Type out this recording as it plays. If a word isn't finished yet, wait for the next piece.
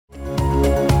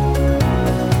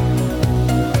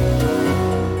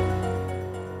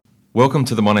Welcome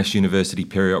to the Monash University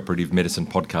Perioperative Medicine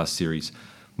podcast series.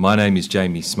 My name is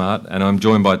Jamie Smart and I'm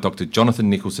joined by Dr. Jonathan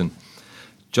Nicholson.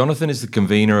 Jonathan is the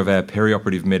convener of our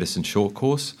perioperative medicine short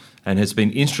course and has been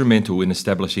instrumental in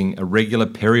establishing a regular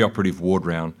perioperative ward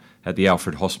round at the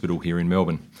Alfred Hospital here in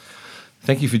Melbourne.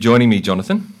 Thank you for joining me,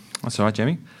 Jonathan. That's all right,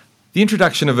 Jamie. The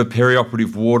introduction of a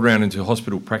perioperative ward round into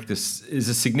hospital practice is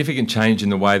a significant change in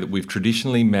the way that we've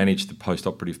traditionally managed the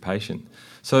post-operative patient.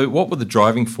 So what were the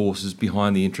driving forces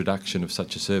behind the introduction of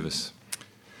such a service?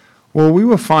 Well, we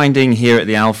were finding here at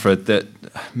the Alfred that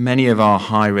many of our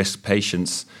high-risk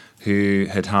patients who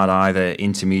had had either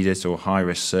intermediate or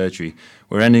high-risk surgery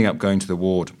were ending up going to the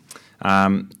ward.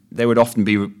 They would often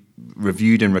be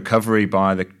reviewed in recovery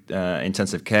by the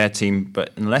intensive care team,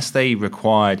 but unless they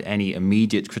required any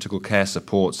immediate critical care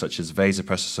support, such as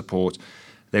vasopressor support,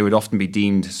 they would often be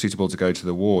deemed suitable to go to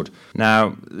the ward.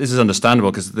 Now, this is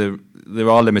understandable because there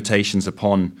are limitations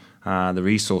upon the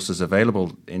resources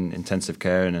available in intensive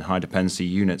care and in high dependency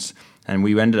units, and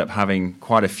we ended up having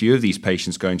quite a few of these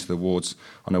patients going to the wards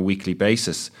on a weekly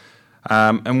basis.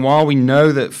 And while we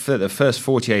know that for the first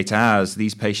 48 hours,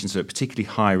 these patients are at particularly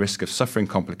high risk of suffering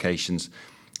complications,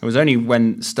 it was only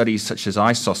when studies such as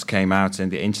ISOS came out in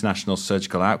the International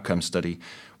Surgical Outcome Study,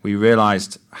 we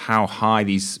realized how high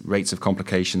these rates of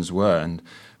complications were. And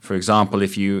for example,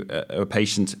 if you are a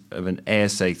patient of an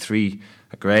ASA 3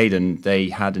 grade and they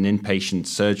had an inpatient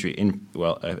surgery,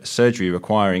 surgery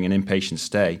requiring an inpatient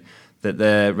stay, that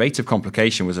their rate of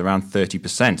complication was around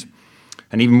 30%.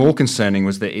 And even more concerning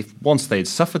was that if once they had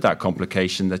suffered that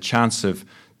complication, the chance of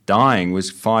dying was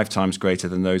 5 times greater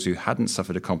than those who hadn't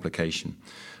suffered a complication.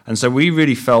 And so we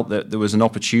really felt that there was an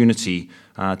opportunity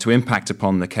to impact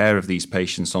upon the care of these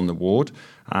patients on the ward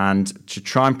and to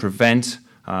try and prevent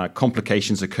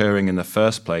complications occurring in the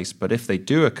first place. But if they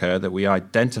do occur, that we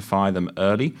identify them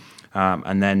early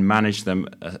and then manage them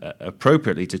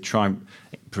appropriately to try and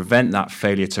prevent that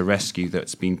failure to rescue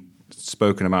that's been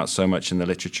spoken about so much in the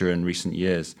literature in recent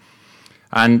years.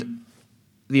 And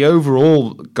the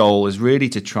overall goal is really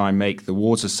to try and make the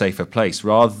wards a safer place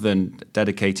rather than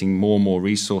dedicating more and more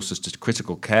resources to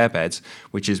critical care beds,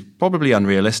 which is probably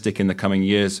unrealistic in the coming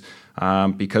years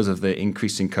because of the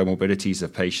increasing comorbidities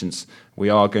of patients we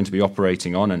are going to be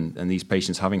operating on and these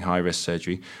patients having high-risk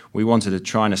surgery. We wanted to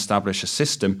try and establish a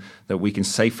system that we can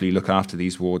safely look after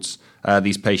these wards,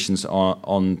 these patients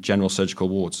on general surgical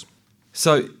wards.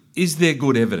 So, is there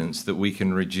good evidence that we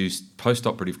can reduce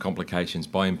post-operative complications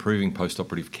by improving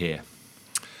post-operative care?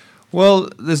 Well,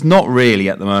 there's not really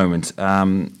at the moment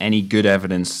any good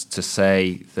evidence to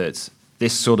say that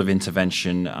this sort of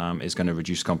intervention is going to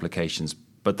reduce complications.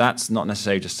 But that's not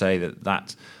necessarily to say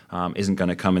that isn't going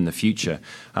to come in the future.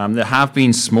 There have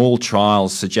been small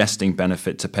trials suggesting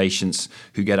benefit to patients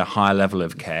who get a high level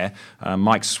of care.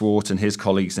 Mike Swart and his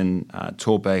colleagues in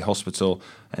Torbay Hospital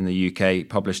in the UK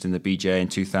published in the BJ in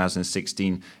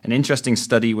 2016 an interesting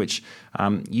study which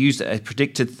used a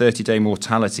predicted 30-day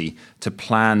mortality to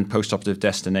plan postoperative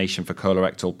destination for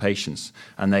colorectal patients.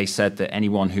 And they said that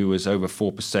anyone who was over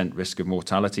 4% risk of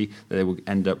mortality, that they would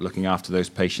end up looking after those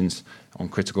patients on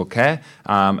critical care,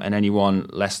 and anyone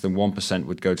less than 1%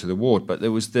 would go to the ward. But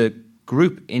there was the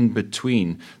group in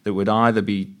between that would either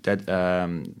be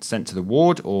sent to the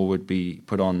ward or would be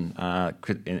put on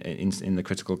in the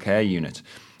critical care unit.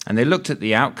 And they looked at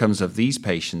the outcomes of these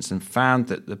patients and found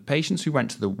that the patients who went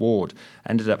to the ward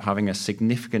ended up having a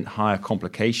significant higher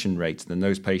complication rate than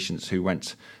those patients who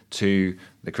went to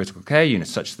the critical care unit,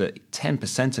 such that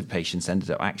 10% of patients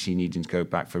ended up actually needing to go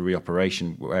back for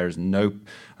reoperation, whereas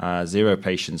 0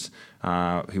 patients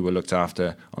who were looked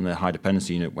after on the high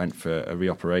dependency unit went for a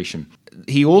reoperation.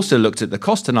 He also looked at the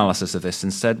cost analysis of this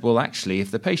and said, well, actually,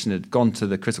 if the patient had gone to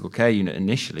the critical care unit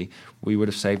initially, we would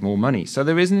have saved more money. So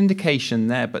there is an indication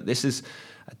there, but this is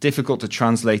difficult to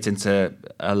translate into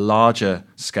a larger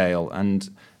scale. And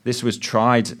this was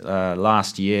tried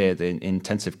last year in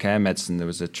intensive care medicine. There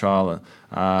was a trial,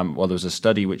 there was a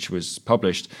study which was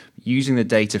published using the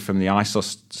data from the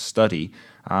ISOS study.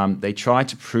 They tried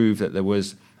to prove that there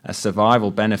was a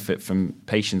survival benefit from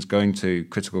patients going to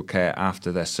critical care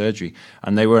after their surgery,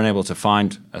 and they were unable to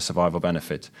find a survival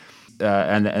benefit.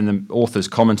 And the authors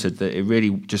commented that it really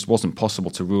just wasn't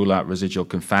possible to rule out residual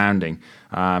confounding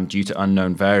due to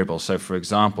unknown variables. So, for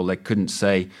example, they couldn't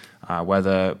say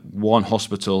whether one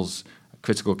hospital's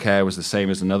critical care was the same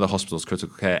as another hospital's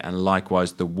critical care, and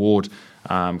likewise the ward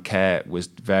care was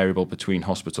variable between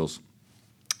hospitals.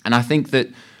 And I think that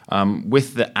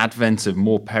with the advent of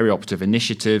more perioperative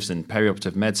initiatives and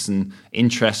perioperative medicine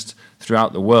interest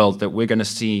throughout the world, that we're going to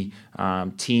see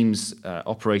teams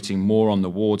operating more on the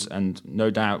wards, and no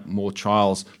doubt more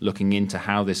trials looking into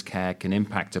how this care can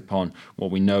impact upon what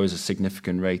we know is a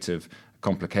significant rate of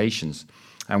complications.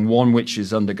 And one which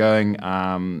is undergoing,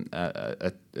 about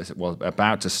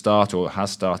to start or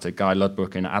has started, Guy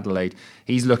Ludbrook in Adelaide,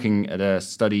 he's looking at a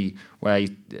study where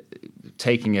he's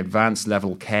taking advanced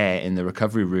level care in the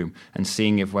recovery room and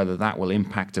seeing if whether that will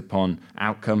impact upon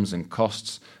outcomes and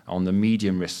costs on the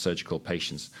medium risk surgical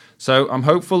patients. So I'm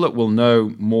hopeful that we'll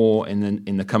know more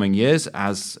in the coming years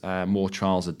as more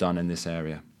trials are done in this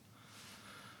area.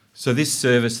 So this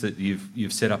service that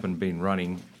you've set up and been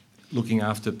running, looking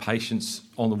after patients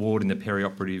on the ward in the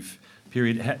perioperative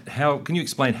period, how can you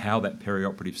explain how that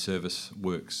perioperative service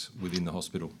works within the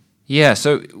hospital? Yeah,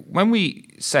 so when we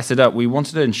set it up, we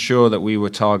wanted to ensure that we were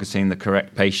targeting the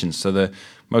correct patients. So the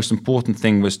most important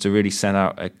thing was to really set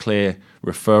out a clear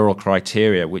referral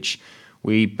criteria, which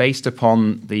we based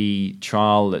upon the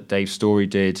trial that Dave Story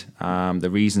did, the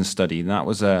Reason study. And that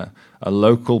was a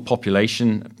local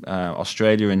population,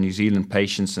 Australia and New Zealand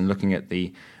patients, and looking at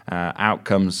the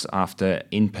outcomes after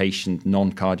inpatient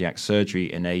non-cardiac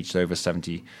surgery in aged over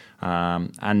 70.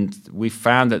 And we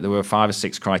found that there were 5 or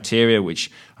 6 criteria which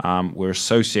were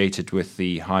associated with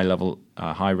the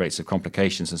high rates of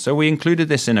complications. And so we included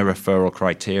this in a referral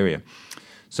criteria.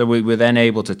 So we were then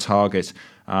able to target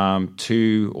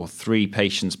 2 or 3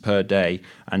 patients per day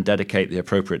and dedicate the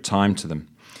appropriate time to them.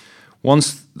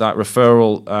 Once that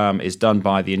referral is done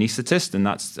by the anaesthetist and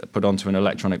that's put onto an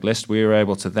electronic list, we are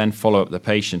able to then follow up the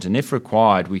patient. And if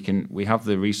required, we have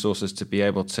the resources to be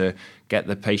able to get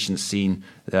the patient seen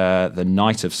the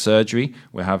night of surgery.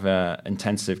 We have an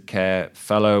intensive care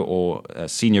fellow or a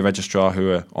senior registrar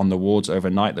who are on the wards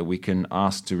overnight that we can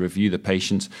ask to review the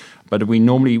patient. But we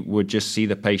normally would just see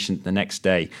the patient the next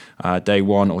day, day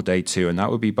 1 or day 2, and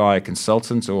that would be by a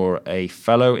consultant or a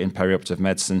fellow in perioperative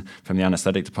medicine from the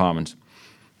anaesthetic department.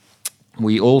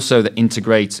 We also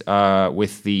integrate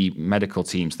with the medical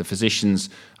teams, the physicians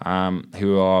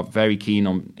who are very keen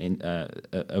on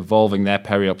evolving their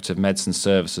perioperative medicine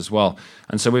service as well.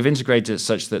 And so we've integrated it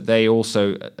such that they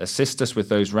also assist us with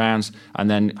those rounds and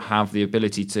then have the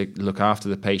ability to look after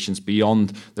the patients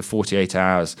beyond the 48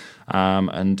 hours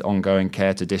and ongoing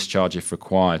care to discharge if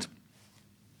required.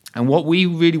 And what we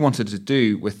really wanted to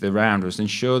do with the round was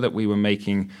ensure that we were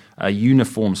making a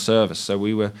uniform service. So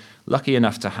we were lucky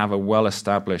enough to have a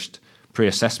well-established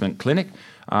pre-assessment clinic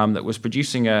that was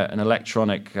producing an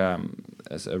electronic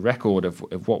as a record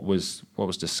of what was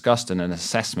discussed in an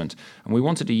assessment. And we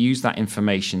wanted to use that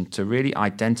information to really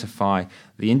identify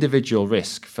the individual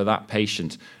risk for that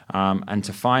patient and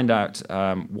to find out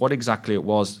what exactly it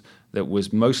was that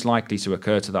was most likely to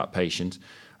occur to that patient.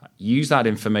 Use that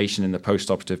information in the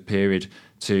post-operative period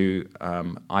to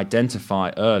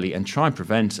identify early and try and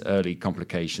prevent early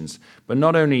complications. But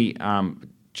not only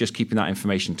just keeping that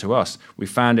information to us, we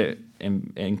found it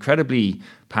incredibly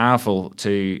powerful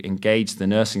to engage the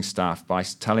nursing staff by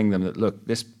telling them that, look,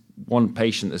 this one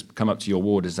patient that's come up to your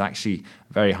ward is actually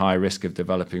a very high risk of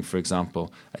developing, for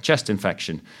example, a chest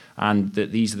infection, and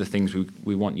that these are the things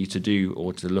we want you to do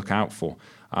or to look out for.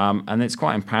 And it's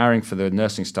quite empowering for the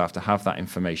nursing staff to have that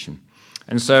information.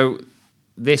 And so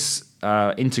this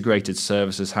integrated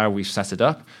service is how we've set it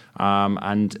up,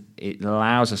 and it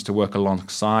allows us to work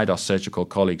alongside our surgical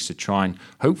colleagues to try and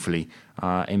hopefully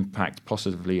impact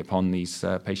positively upon these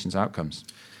patients' outcomes.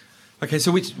 Okay,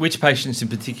 so which patients in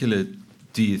particular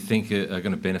do you think are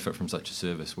going to benefit from such a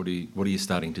service? What are you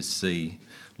starting to see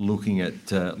looking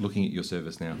at your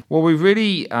service now? Well, we've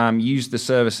really used the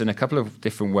service in a couple of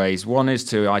different ways. One is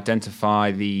to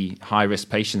identify the high-risk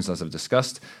patients, as I've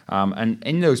discussed, and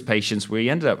in those patients, we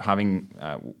ended up having,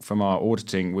 from our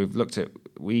auditing, we've looked at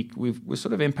we're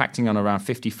sort of impacting on around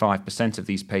 55% of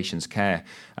these patients' care,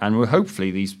 and we're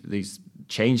hopefully these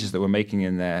changes that we're making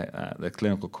in their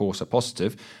clinical course are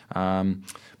positive.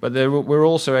 But we're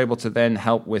also able to then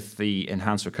help with the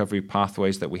enhanced recovery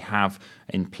pathways that we have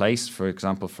in place, for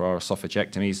example, for our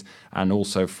esophagectomies and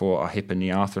also for our hip and knee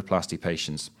arthroplasty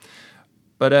patients.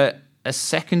 But a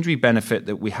secondary benefit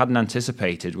that we hadn't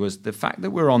anticipated was the fact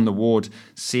that we're on the ward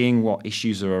seeing what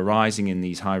issues are arising in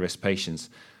these high-risk patients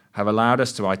have allowed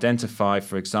us to identify,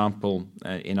 for example,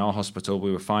 in our hospital,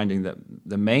 we were finding that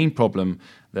the main problem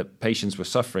that patients were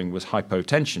suffering was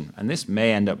hypotension, and this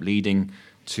may end up leading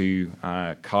to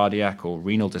cardiac or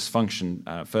renal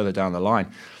dysfunction further down the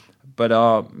line. But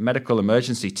our medical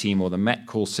emergency team, or the MET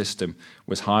call system,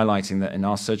 was highlighting that in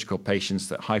our surgical patients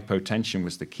that hypotension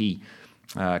was the key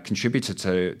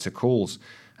contributor to calls.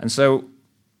 And so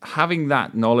having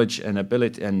that knowledge and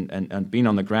ability and being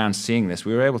on the ground seeing this,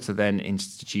 we were able to then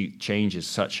institute changes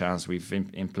such as we've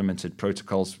implemented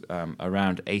protocols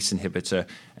around ACE inhibitor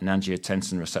and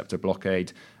angiotensin receptor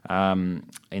blockade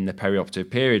in the perioperative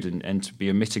period, and to be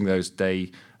omitting those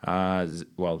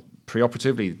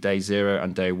preoperatively day 0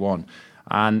 and day 1.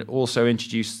 And also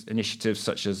introduce initiatives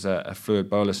such as a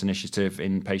fluid bolus initiative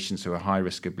in patients who are high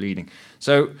risk of bleeding.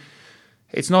 So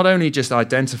it's not only just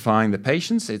identifying the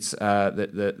patients, it's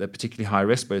the particularly high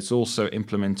risk, but it's also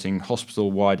implementing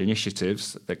hospital-wide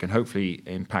initiatives that can hopefully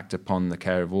impact upon the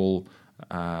care of all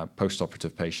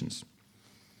post-operative patients.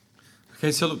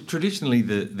 Okay, so look, traditionally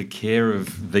the care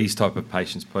of these type of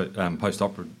patients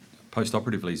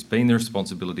post-operatively has been the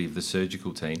responsibility of the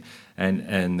surgical team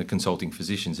and the consulting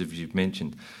physicians, as you've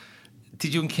mentioned.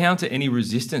 Did you encounter any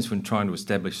resistance when trying to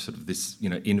establish sort of this,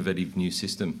 innovative new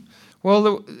system?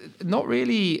 Well, not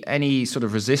really any sort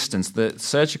of resistance. The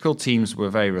surgical teams were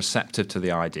very receptive to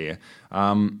the idea,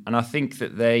 and I think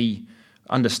that they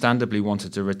understandably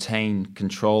wanted to retain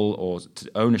control or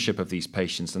ownership of these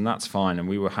patients, and that's fine, and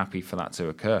we were happy for that to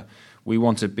occur. We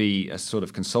want to be a sort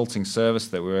of consulting service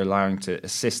that we're allowing to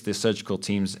assist the surgical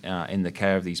teams in the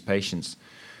care of these patients.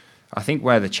 I think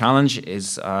where the challenge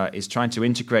is trying to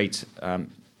integrate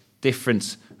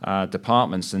different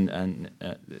departments and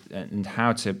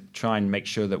how to try and make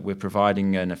sure that we're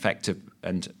providing an effective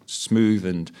and smooth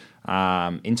and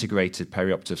integrated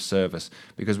perioperative service,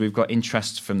 because we've got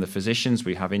interest from the physicians,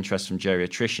 we have interest from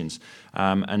geriatricians,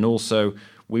 and also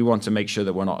we want to make sure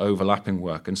that we're not overlapping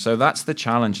work. And so that's the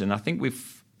challenge, and I think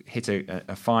we've hit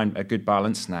a good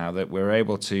balance now that we're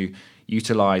able to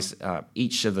utilize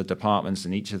each of the departments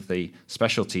and each of the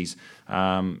specialties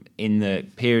in the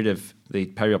period of the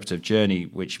perioperative journey,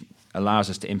 which allows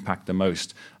us to impact the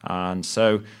most. And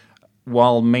so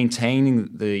while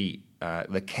maintaining the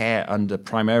care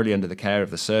primarily under the care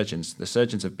of the surgeons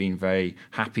have been very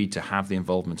happy to have the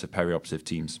involvement of perioperative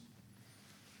teams.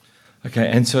 Okay,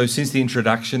 and so since the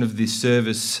introduction of this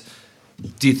service,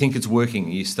 do you think it's working?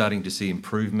 Are you starting to see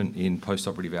improvement in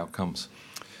post-operative outcomes?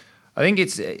 I think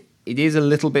it is a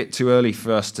little bit too early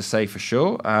for us to say for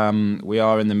sure. We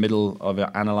are in the middle of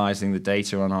analysing the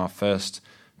data on our first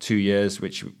 2 years,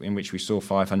 in which we saw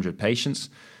 500 patients.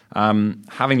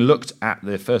 Having looked at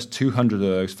the first 200 of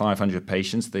those 500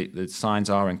 patients, the signs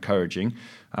are encouraging.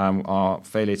 Our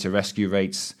failure to rescue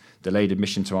rates, delayed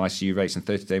admission to ICU rates, and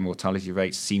 30-day mortality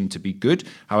rates seem to be good.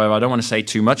 However, I don't want to say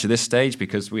too much at this stage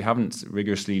because we haven't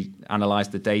rigorously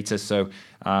analysed the data, so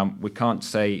we can't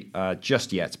say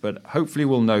just yet. But hopefully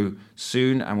we'll know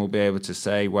soon, and we'll be able to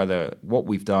say whether what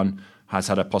we've done has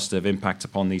had a positive impact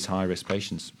upon these high-risk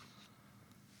patients.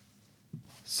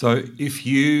 So if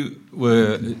you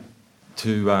were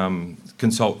to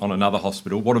consult on another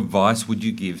hospital, what advice would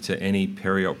you give to any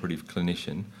perioperative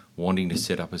clinician wanting to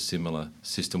set up a similar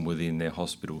system within their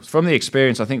hospitals? From the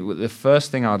experience, I think the first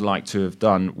thing I'd like to have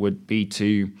done would be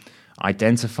to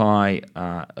identify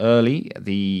early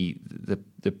the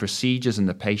procedures and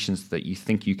the patients that you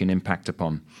think you can impact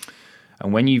upon.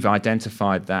 And when you've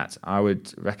identified that, I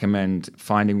would recommend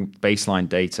finding baseline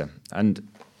data. And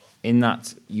in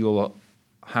that, you'll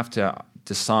have to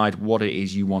decide what it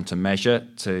is you want to measure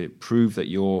to prove that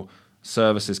your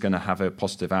service is going to have a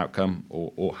positive outcome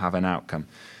or have an outcome.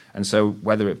 And so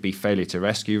whether it be failure to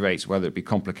rescue rates, whether it be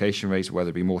complication rates, whether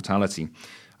it be mortality,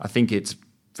 I think it's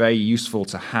very useful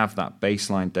to have that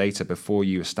baseline data before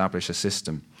you establish a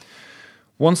system.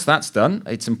 Once that's done,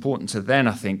 it's important to then,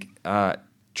 I think,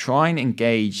 try and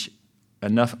engage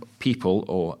enough people,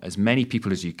 or as many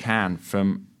people as you can,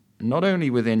 from not only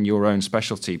within your own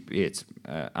specialty, be it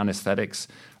anesthetics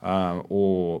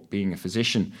or being a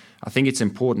physician. I think it's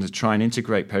important to try and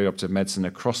integrate perioperative medicine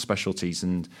across specialties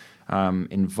and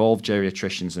involve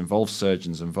geriatricians, involve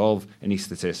surgeons, involve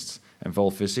anaesthetists,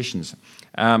 involve physicians.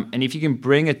 And if you can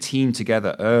bring a team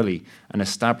together early and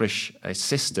establish a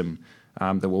system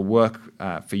that will work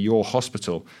for your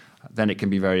hospital, then it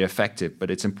can be very effective. But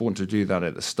it's important to do that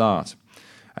at the start.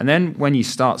 And then when you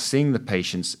start seeing the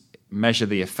patients, measure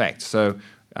the effect. So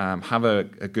have a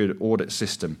good audit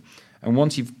system. And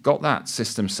once you've got that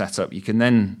system set up, you can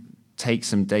then take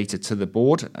some data to the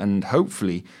board and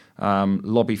hopefully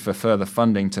lobby for further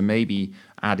funding to maybe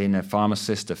add in a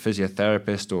pharmacist, a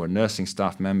physiotherapist, or a nursing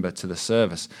staff member to the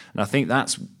service. And I think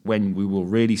that's when we will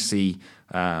really see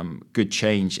good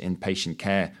change in patient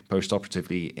care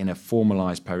post-operatively in a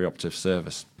formalised perioperative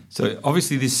service. So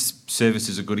obviously this service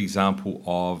is a good example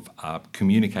of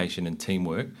communication and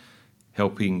teamwork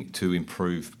helping to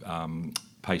improve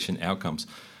patient outcomes.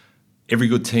 Every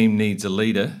good team needs a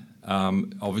leader.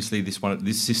 Obviously,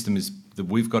 this system that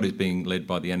we've got is being led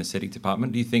by the anaesthetic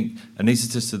department. Do you think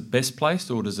anaesthetists is the best placed,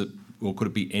 or could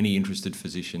it be any interested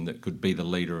physician that could be the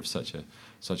leader of such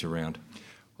a round?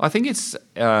 I think it's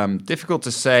difficult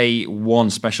to say one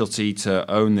specialty to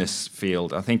own this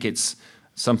field. I think it's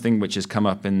something which has come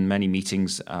up in many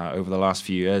meetings over the last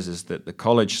few years, is that the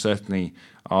college certainly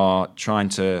are trying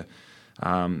to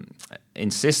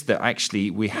insist that actually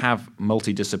we have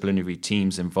multidisciplinary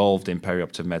teams involved in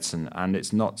perioperative medicine, and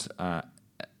it's not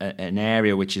an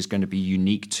area which is going to be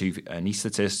unique to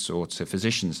anaesthetists or to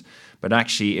physicians, but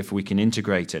actually if we can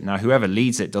integrate it. Now, whoever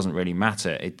leads it doesn't really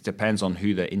matter. It depends on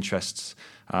who the interests,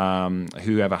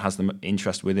 whoever has the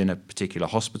interest within a particular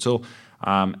hospital.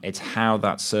 It's how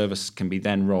that service can be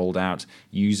then rolled out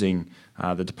using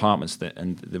the departments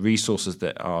and the resources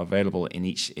that are available in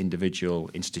each individual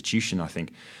institution, I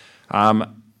think.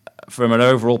 From an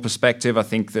overall perspective, I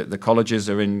think that the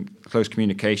colleges are in close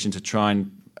communication to try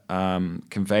and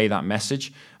convey that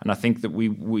message, and I think that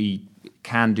we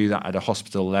can do that at a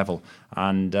hospital level,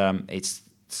 and it's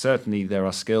certainly there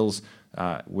are skills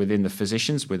within the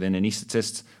physicians, within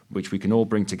anaesthetists, which we can all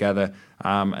bring together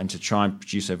and to try and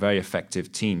produce a very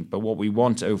effective team. But what we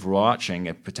want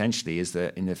overarching potentially is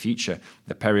that in the future,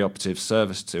 the perioperative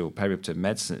service to perioperative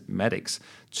medics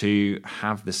to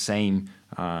have the same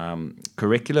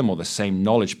curriculum or the same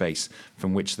knowledge base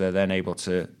from which they're then able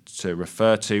to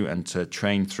refer to and to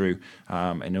train through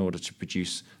in order to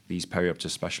produce these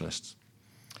perioperative specialists.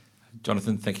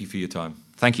 Jonathan, thank you for your time.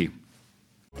 Thank you.